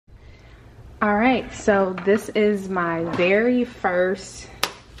All right, so this is my very first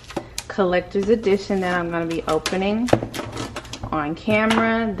collector's edition that I'm going to be opening on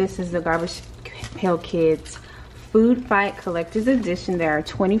camera. This is the Garbage Pail Kids Food Fight Collector's Edition. There are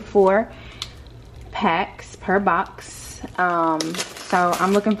 24 packs per box. So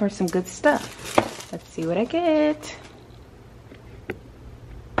I'm looking for some good stuff. Let's see what I get.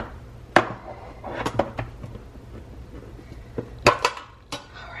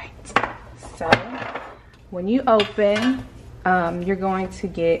 Alright, so when you open, you're going to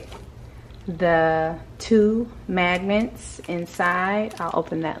get the 2 magnets inside. I'll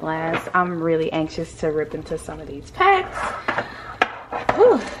open that last. I'm really anxious to rip into some of these packs.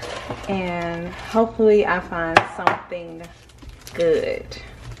 Whew. And hopefully I find something good.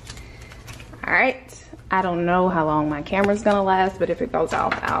 All right, I don't know how long my camera's gonna last, but if it goes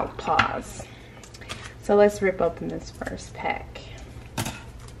off, I'll pause. So let's rip open this first pack.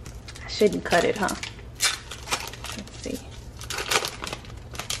 I shouldn't cut it, huh? Let's see.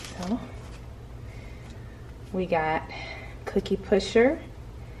 So we got Cookie Pusher,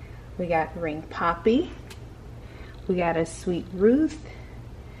 we got Ring Poppy, we got a Sweet Ruth,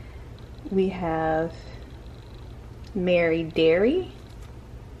 we have Mary Dairy.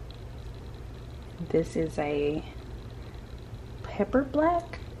 This is a Pepper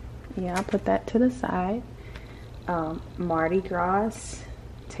Black. Yeah, I'll put that to the side. Mardi Gras,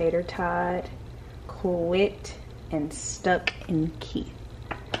 Tater Tot, Cool Wit, and Stuck in Keith.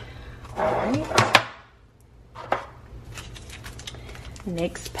 Alright.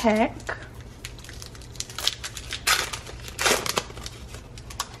 Next pack.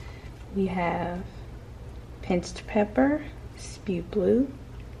 We have Pinched Pepper, Spew Blue,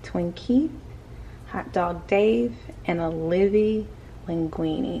 Twinkie, Hot Dog Dave, and a Livy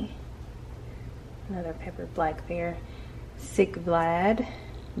Linguini. Another Pepper Black there. Sick Vlad,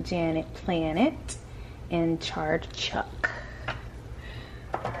 Janet Planet, and Charred Chuck.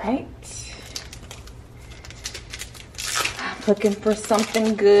 Alright. I'm looking for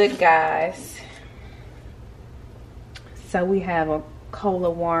something good, guys. So we have a Cola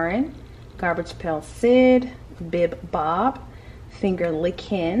Warren, Garbage Pail Sid, Bib Bob, Finger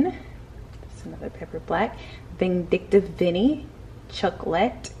Lickin', that's another Pepper Black, Vindictive Vinny,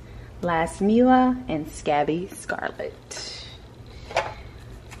 Chucklet, Last Mila, and Scabby Scarlet.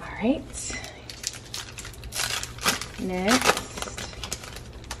 Alright. Next,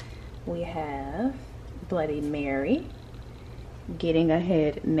 we have Bloody Mary, Getting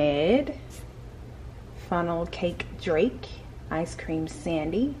Ahead Ned, Funnel Cake Drake, Ice Cream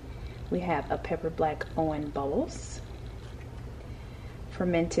Sandy. We have a Pepper Black Owen Bowles,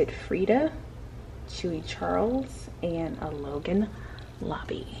 Fermented Frida, Chewy Charles, and a Logan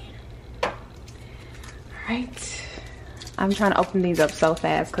Lobby. Alright, I'm trying to open these up so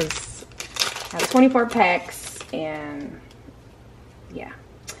fast because I have 24 packs and yeah.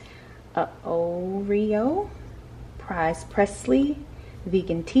 Oreo, Prize Presley,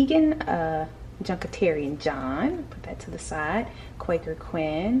 Vegan Tegan, Junkatarian John, put that to the side, Quaker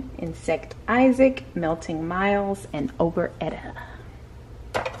Quinn, Insect Isaac, Melting Miles, and Over Edda.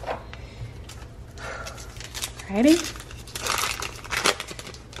 Ready?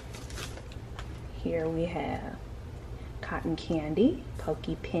 Here we have Cotton Candy,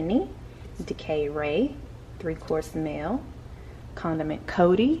 Pokey Penny, Decay Ray, 3-Course Meal, Condiment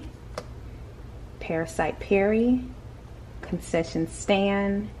Cody, Parasite Perry, Concession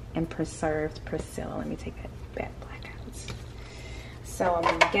Stan, and Preserved Priscilla. Let me take that bad black out. So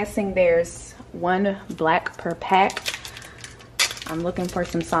I'm guessing there's 1 black per pack. I'm looking for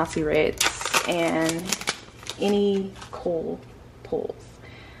some Saucy Reds and any cool pulls.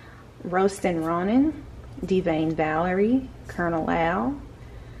 Roastin' Ronin, Devane Valerie, Colonel Al,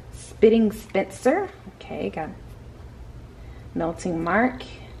 Spitting Spencer, okay, got Melting Mark,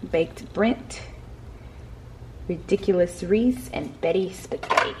 Baked Brent, Ridiculous Reese, and Betty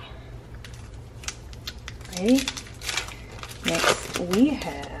Spaghetti. Ready? Next we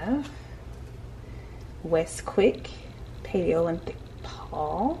have West Quick, Paleolithic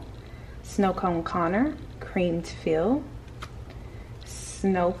Paul, Snow Cone Connor, Creamed Phil,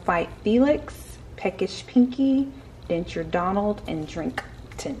 Snow Fight Felix, Peckish Pinky, Denture Donald, and Drink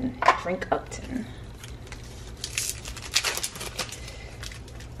Upton.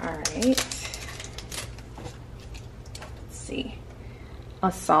 Alright. Let's see.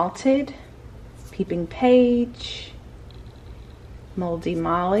 Assaulted, Peeping Page, Moldy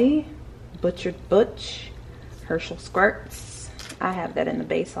Molly, Butchered Butch, Herschel Squirts. I have that in the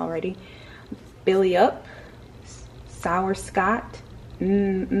base already. Billy Up, Sour Scott,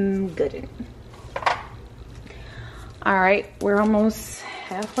 Goodin. All right, we're almost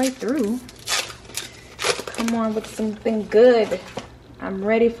halfway through. Come on with something good. I'm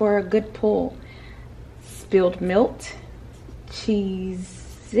ready for a good pull. Spilled milk,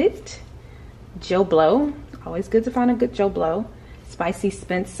 Cheez-It, Joe Blow. Always good to find a good Joe Blow. Spicy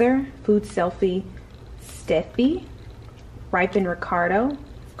Spencer, Food Selfie, Steffi, Ripened Ricardo,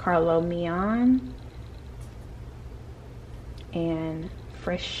 Carlo Mion, and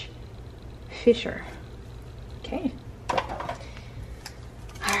Fresh Fisher. Okay.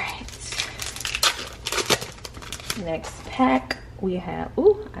 Alright. Next pack we have,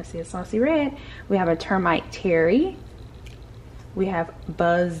 ooh, I see a saucy red. We have a Termite Terry. We have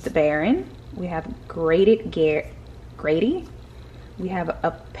Buzzed Baron. We have Grated Grady. We have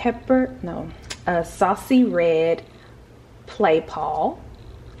a Saucy Red Play Paul.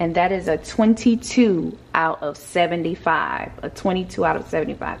 And that is a 22 out of 75. A 22 out of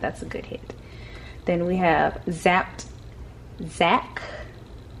 75. That's a good hit. Then we have Zapped Zach,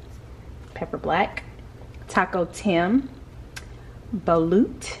 Pepper Black, Taco Tim,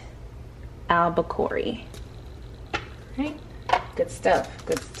 Balut, Albacore. Right? Good stuff.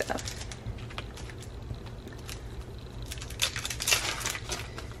 Good stuff.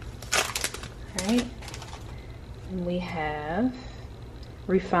 All right. And we have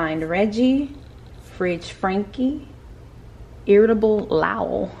Refined Reggie, Fridge Frankie, Irritable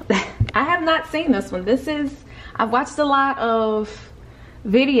Lowell. I have not seen this one. I've watched a lot of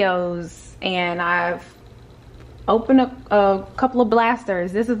videos and I've opened a couple of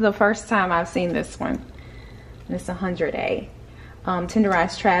blasters. This is the first time I've seen this one. And it's 100A.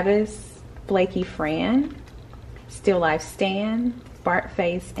 Tenderized Travis, Flaky Fran, Still Life Stan, Bart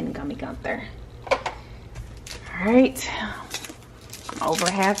Face, and Gummy Gunther. Alright. Over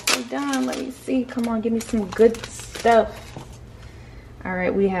halfway done. Let me see. Come on, give me some good stuff.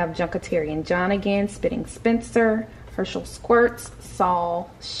 Alright, we have Junkatarian John again, Spitting Spencer, Herschel Squirts,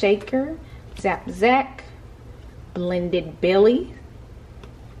 Saul Shaker, Zap Zach, Blended Billy.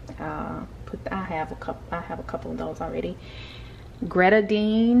 I have a couple of those already. Greta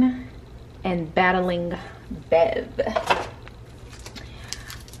Dean and Battling Bev.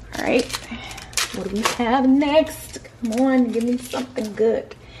 Alright, what do we have next? Come on, give me something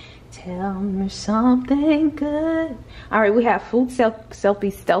good. Tell me something good. Alright, we have Food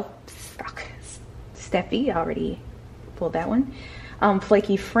Selfie Steffi. I already pulled that one.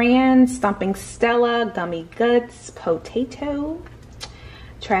 Flaky Fran, Stomping Stella, Gummy Guts, Potato,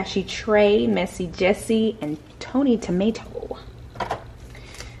 Trashy Trey, Messy Jessie, and Tony Tomato.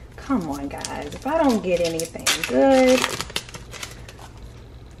 Come on, guys. If I don't get anything good.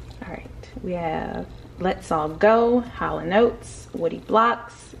 Alright, we have Let's All Go, Howlin' Oats, Woody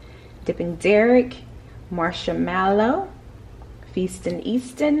Blocks, Dipping Derek, Marsha Mallow, Feastin'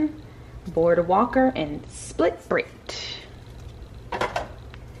 Easton, Board Walker, and Split Brit.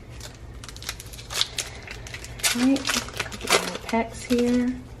 Alright, a couple more packs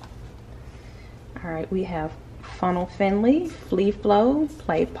here. Alright, we have Funnel Finley, Flea Flow,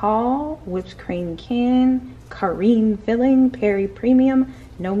 Play Paul, Whipped Cream Ken, Kareem Filling, Perry Premium,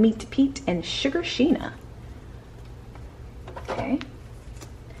 No Meat Pete, and Sugar Sheena. Okay.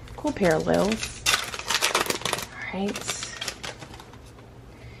 Cool parallels.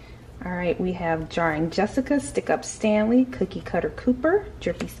 Alright, we have Jarring Jessica, Stick Up Stanley, Cookie Cutter Cooper,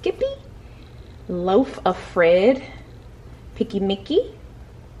 Drippy Skippy, Loaf of Fred, Picky Mickey,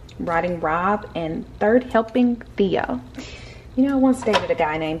 Rotting Rob, and Third Helping Theo. You know, I once dated a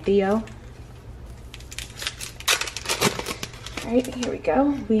guy named Theo. Alright, here we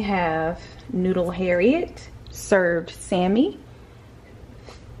go. We have Noodle Harriet, Served Sammy,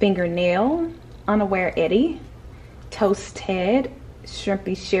 Fingernail, Unaware Eddie, Toast Ted,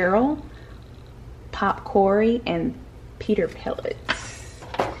 Shrimpy Cheryl, Pop Corey, and Peter Pellets.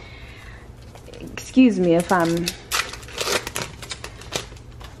 Excuse me if I'm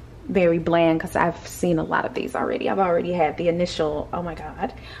very bland because I've seen a lot of these already. I've already had the initial, oh my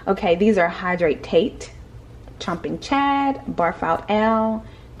god. Okay, these are Hydrate Tate, Chomping Chad, Barf Out Al,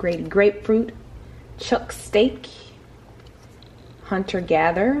 Grady Grapefruit, Chuck Steak, Hunter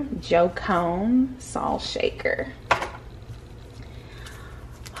Gather, Joe Cone, Saul Shaker.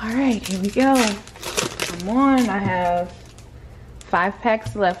 Alright, here we go. Come on, I have 5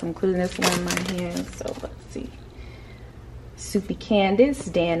 packs left, including this one in my hand. So let's see. Soupy Candace,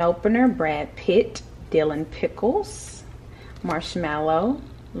 Dan Opener, Brad Pitt, Dylan Pickles, Marshmallow,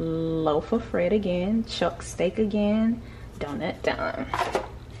 Loaf of Fred again, Chuck Steak again, Donut Don.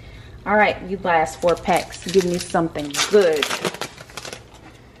 Alright, you last 4 packs. Give me something good.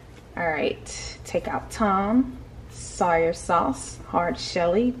 Alright, take out Tom, Sawyer Sauce, Hard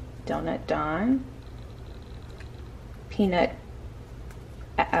Shelly, Donut Don, Peanut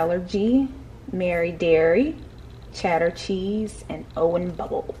Allergy, Mary Dairy, Cheddar Cheese, and Owen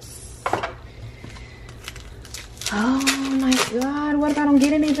Bubbles. Oh my God, what if I don't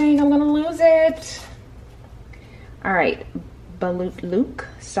get anything? I'm gonna lose it. All right, Balut Luke,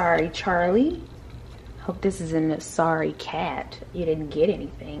 Sorry Charlie. Hope this isn't a Sorry Cat, you didn't get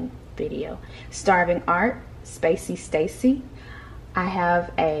anything video. Starving Art, Spacey Stacy. I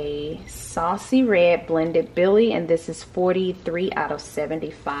have a Saucy Red Blended Billy, and this is 43 out of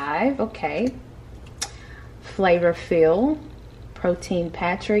 75. Okay. Flavor Phil, Protein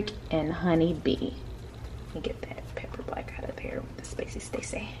Patrick, and Honey Bee. Let me get that Pepper Black out of there with the Spacey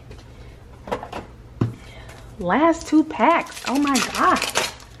Stacy. Last 2 packs. Oh my God.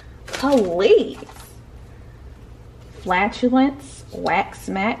 Please. Flatulence, Wax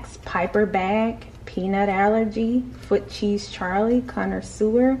Max, Piper Bag, Peanut Allergy, Foot Cheese Charlie,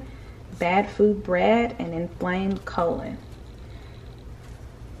 Connoisseur, Bad Food Bread, and Inflamed Colon.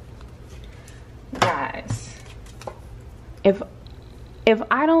 Guys, if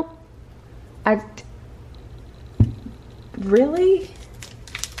I don't, really,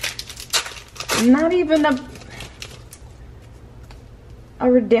 not even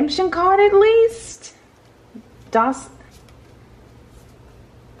a redemption card at least?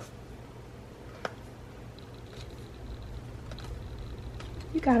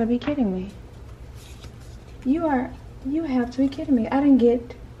 You gotta be kidding me. You have to be kidding me. I didn't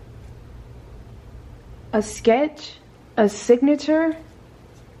get a sketch, a signature.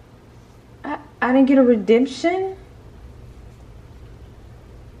 I didn't get a redemption.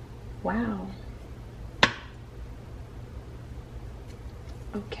 Wow.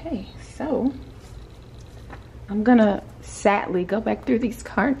 Okay, so I'm gonna sadly go back through these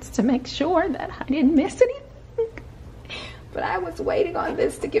cards to make sure that I didn't miss anything. But I was waiting on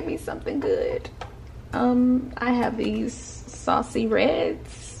this to give me something good. I have these Saucy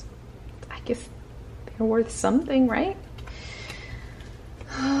Reds. I guess they're worth something, right?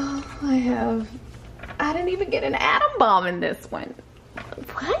 I didn't even get an Atom Bomb in this one.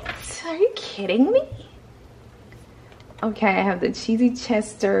 What? Are you kidding me? Okay, I have the Cheesy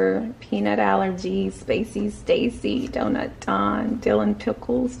Chester, Peanut Allergy, Spacey Stacy, Donut Don, Dylan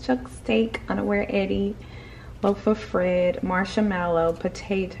Pickles, Chuck Steak, Unaware Eddie, Loaf of Fred, Marshmallow,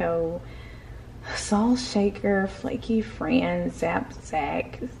 Potato, Salt Shaker, Flaky Fran, Zap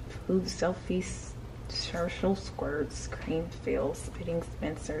Zack, Food Selfies, Churchill Squirts, Cream Phil, Spitting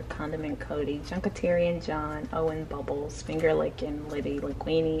Spencer, Condiment Cody, Junkatarian John, Owen Bubbles, Finger Licking, Liddy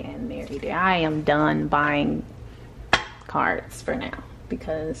Linguini, and Mary Day. I am done buying cards for now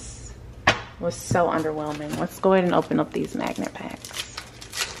because it was so underwhelming. Let's go ahead and open up these magnet packs.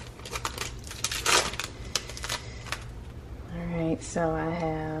 Alright, so I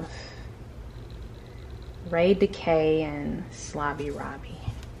have Ray Decay and Slobby Robbie.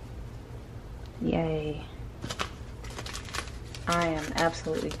 Yay. I am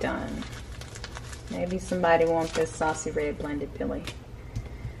absolutely done. Maybe somebody wants this Saucy Red Blended Billy.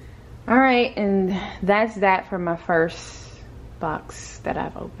 Alright, and that's that for my first box that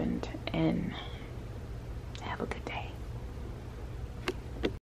I've opened. And have a good day.